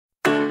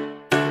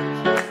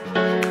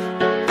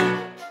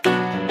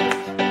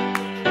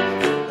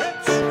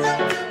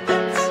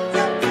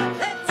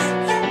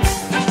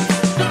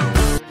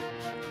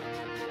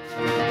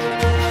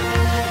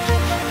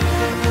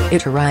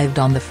It arrived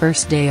on the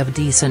first day of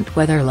decent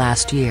weather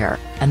last year,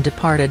 and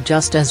departed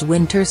just as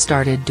winter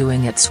started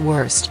doing its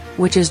worst,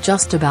 which is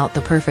just about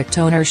the perfect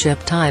ownership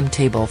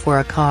timetable for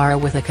a car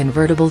with a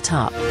convertible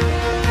top.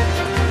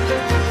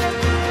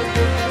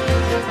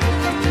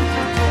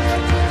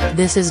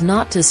 This is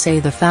not to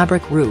say the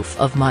fabric roof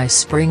of my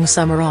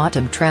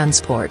spring-summer-autumn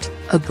transport,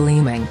 a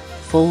gleaming,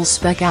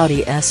 full-spec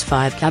Audi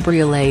S5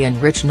 Cabriolet in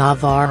rich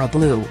Navarra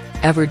blue,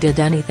 ever did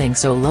anything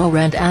so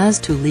low-rent as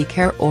to leak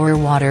air or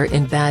water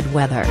in bad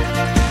weather.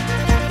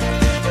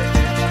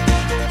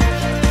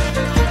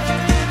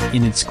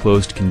 In its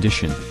closed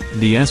condition,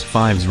 the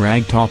S5's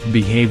ragtop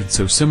behaved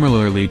so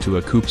similarly to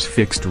a coupe's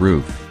fixed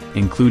roof,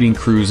 including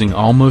cruising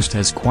almost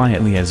as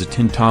quietly as a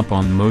tin top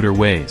on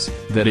motorways,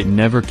 that it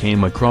never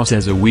came across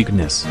as a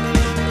weakness.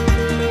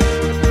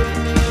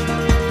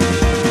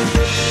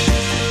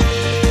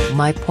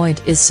 My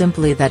point is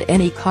simply that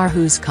any car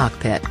whose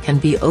cockpit can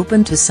be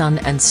open to sun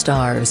and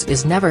stars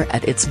is never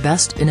at its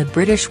best in a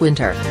British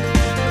winter.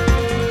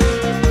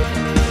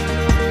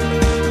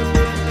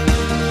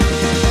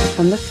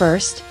 From the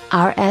first,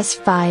 our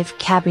S5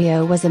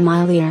 Cabrio was a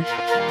mile leader.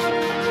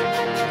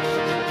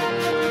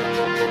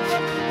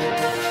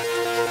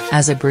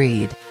 As a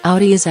breed,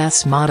 Audi's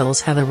S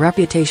models have a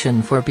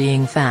reputation for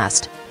being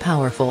fast,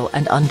 powerful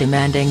and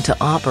undemanding to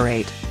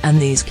operate, and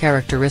these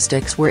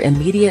characteristics were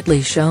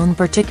immediately shown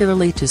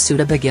particularly to suit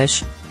a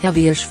biggish,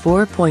 heavyish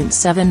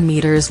 4.7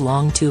 meters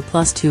long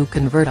 2+2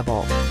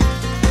 convertible.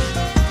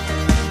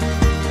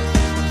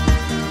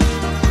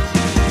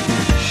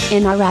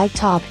 In our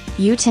ragtop,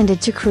 you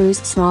tended to cruise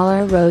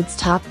smaller roads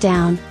top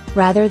down,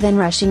 rather than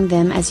rushing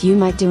them as you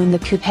might do in the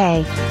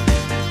coupe.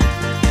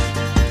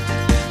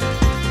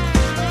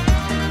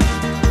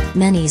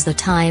 Many's the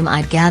time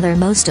I'd gather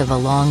most of a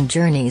long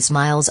journey's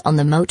miles on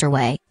the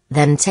motorway,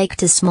 then take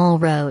to small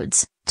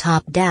roads,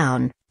 top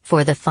down,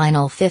 for the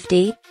final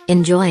 50,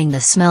 enjoying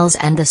the smells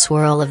and the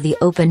swirl of the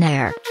open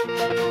air.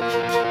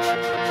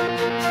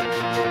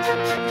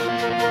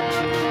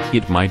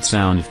 It might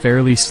sound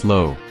fairly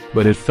slow,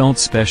 but it felt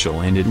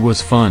special and it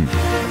was fun.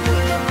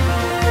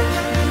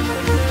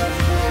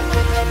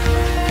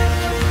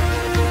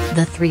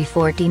 The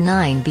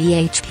 349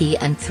 bhp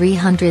and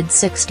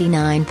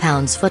 369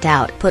 pounds-foot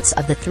outputs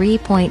of the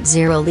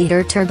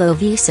 3.0-liter turbo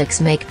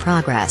V6 make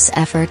progress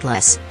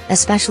effortless,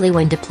 especially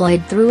when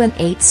deployed through an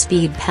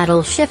 8-speed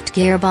paddle-shift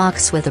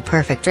gearbox with a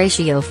perfect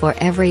ratio for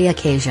every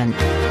occasion.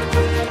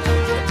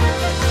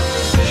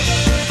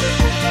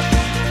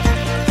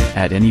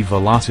 At any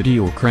velocity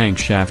or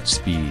crankshaft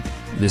speed,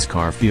 this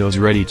car feels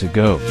ready to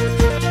go.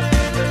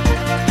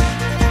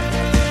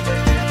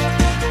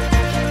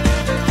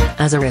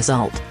 As a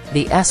result,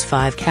 the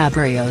S5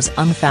 Cabrio's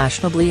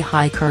unfashionably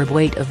high curb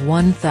weight of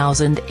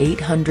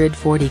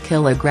 1,840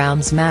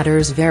 kilograms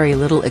matters very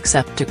little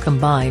except to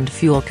combined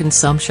fuel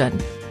consumption,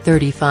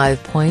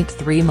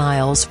 35.3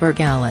 miles per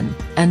gallon,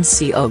 and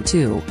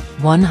CO2,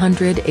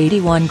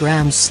 181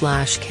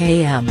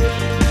 grams/km.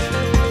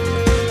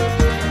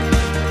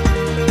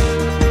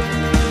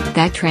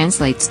 That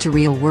translates to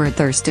real-world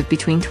thirst of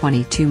between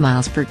 22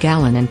 miles per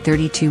gallon and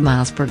 32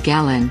 miles per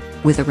gallon,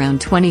 with around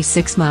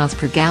 26 miles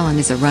per gallon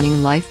as a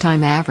running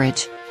lifetime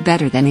average,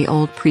 better than the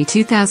old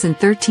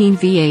pre-2013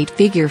 V8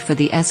 figure for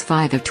the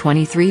S5 of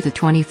 23 to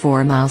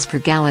 24 miles per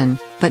gallon,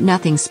 but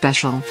nothing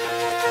special.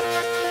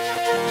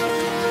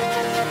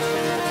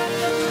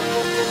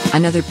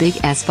 Another big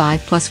S5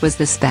 Plus was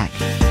the spec.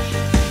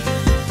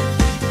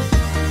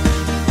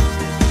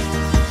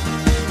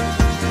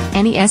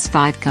 Any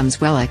S5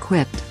 comes well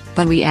equipped,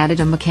 but we added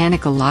a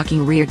mechanical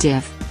locking rear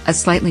diff, a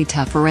slightly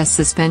tougher S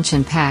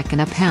suspension pack and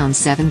a pound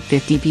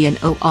 750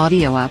 B&O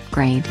audio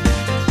upgrade.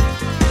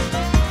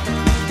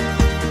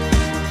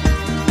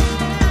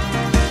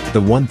 The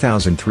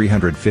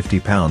 1,350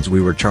 pounds we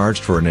were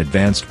charged for an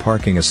advanced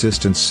parking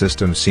assistance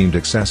system seemed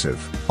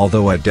excessive,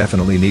 although I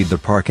definitely need the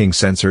parking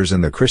sensors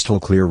and the crystal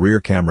clear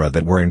rear camera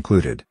that were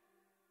included.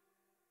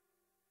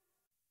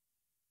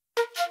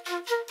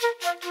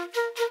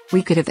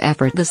 We could have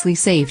effortlessly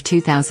saved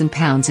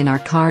 £2,000 in our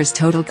car's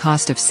total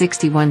cost of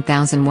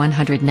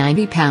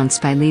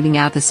 £61,190 by leaving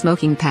out the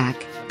smoking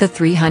pack, the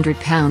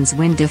 £300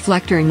 wind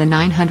deflector and the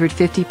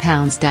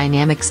 £950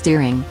 dynamic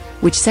steering,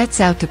 which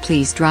sets out to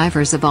please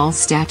drivers of all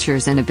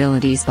statures and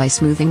abilities by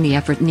smoothing the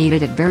effort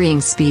needed at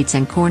varying speeds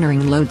and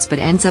cornering loads but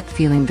ends up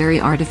feeling very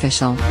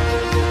artificial.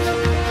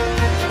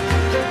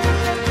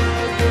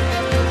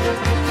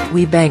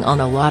 We bang on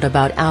a lot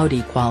about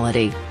Audi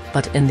quality,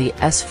 but in the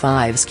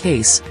S5's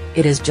case,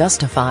 it is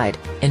justified.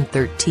 In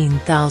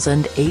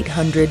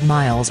 13,800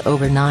 miles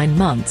over 9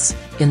 months,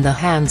 in the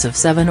hands of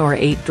 7 or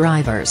 8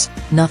 drivers,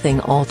 nothing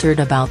altered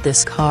about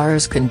this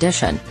car's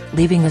condition,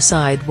 leaving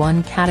aside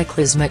one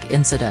cataclysmic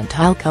incident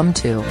I'll come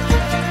to.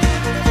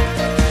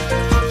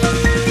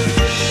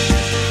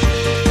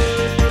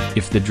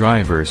 If the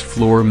driver's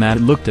floor mat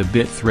looked a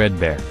bit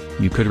threadbare,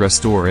 you could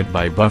restore it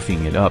by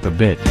buffing it up a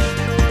bit.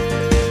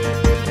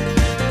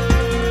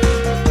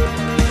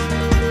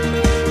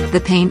 The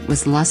paint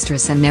was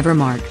lustrous and never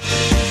marked.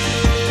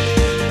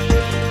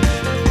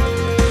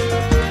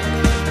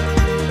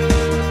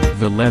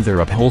 The leather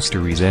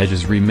upholstery's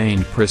edges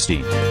remained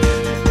pristine.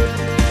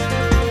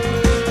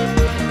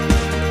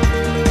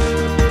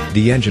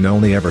 The engine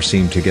only ever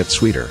seemed to get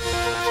sweeter.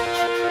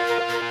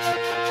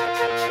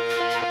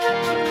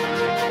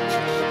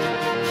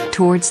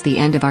 Towards the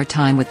end of our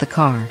time with the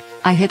car,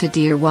 I hit a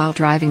deer while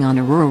driving on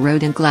a rural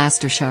road in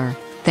Gloucestershire,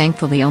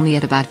 thankfully only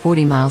at about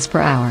 40 miles per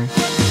hour.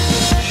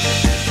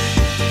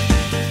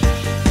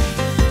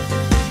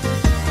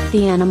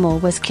 The animal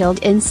was killed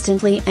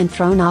instantly and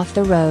thrown off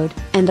the road,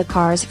 and the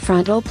car's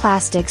frontal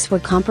plastics were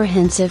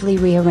comprehensively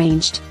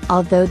rearranged.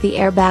 Although the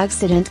airbags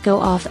didn't go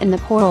off and the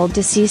poor old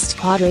deceased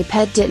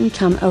quadruped didn't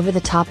come over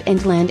the top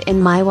and land in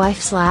my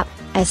wife's lap,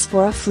 as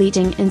for a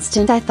fleeting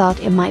instant I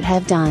thought it might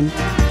have done.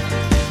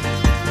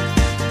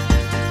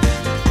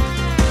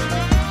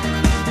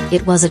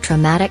 It was a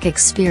traumatic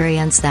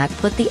experience that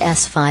put the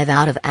S5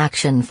 out of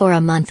action for a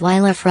month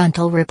while a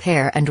frontal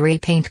repair and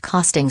repaint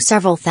costing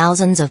several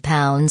thousands of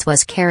pounds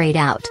was carried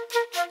out.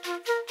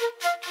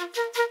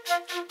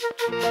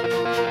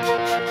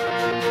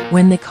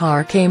 When the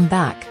car came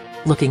back,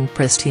 looking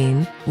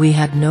pristine, we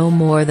had no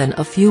more than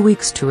a few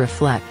weeks to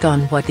reflect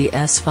on what the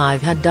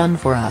S5 had done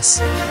for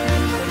us.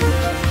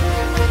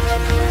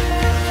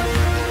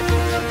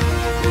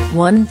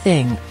 One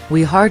thing,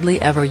 we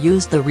hardly ever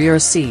used the rear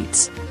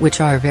seats,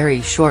 which are very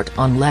short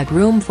on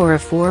legroom for a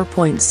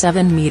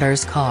 4.7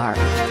 meters car.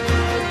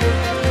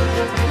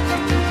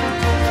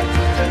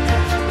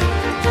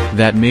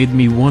 That made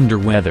me wonder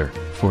whether,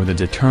 for the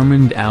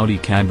determined Audi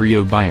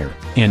Cabrio buyer,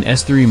 an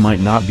S3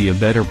 might not be a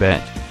better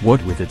bet,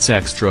 what with its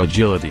extra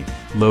agility,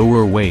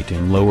 lower weight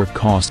and lower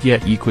cost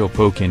yet equal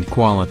poke and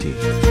quality.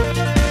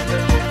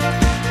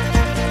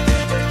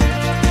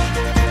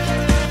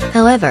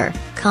 However,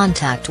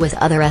 contact with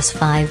other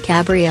S5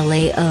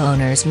 Cabriolet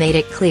owners made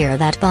it clear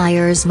that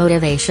buyers'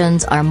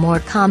 motivations are more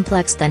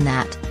complex than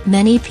that.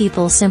 Many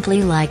people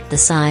simply liked the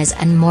size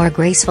and more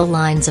graceful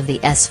lines of the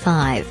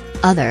S5,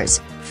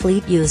 others,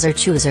 fleet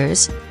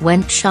user-choosers,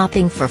 went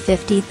shopping for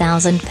 £50,000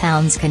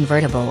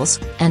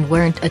 convertibles, and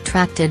weren't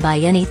attracted by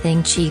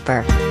anything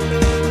cheaper.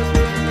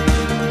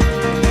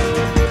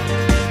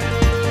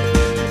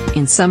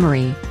 In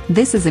summary,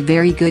 this is a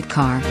very good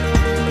car.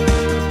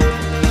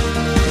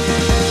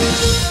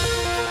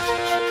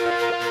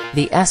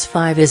 The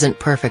S5 isn't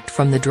perfect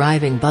from the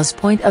driving buzz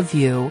point of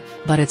view,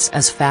 but it's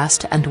as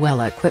fast and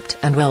well-equipped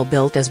and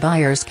well-built as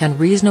buyers can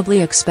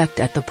reasonably expect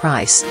at the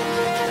price.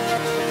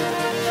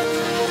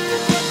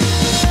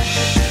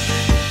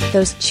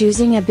 Those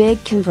choosing a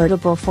big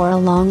convertible for a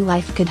long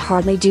life could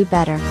hardly do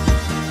better.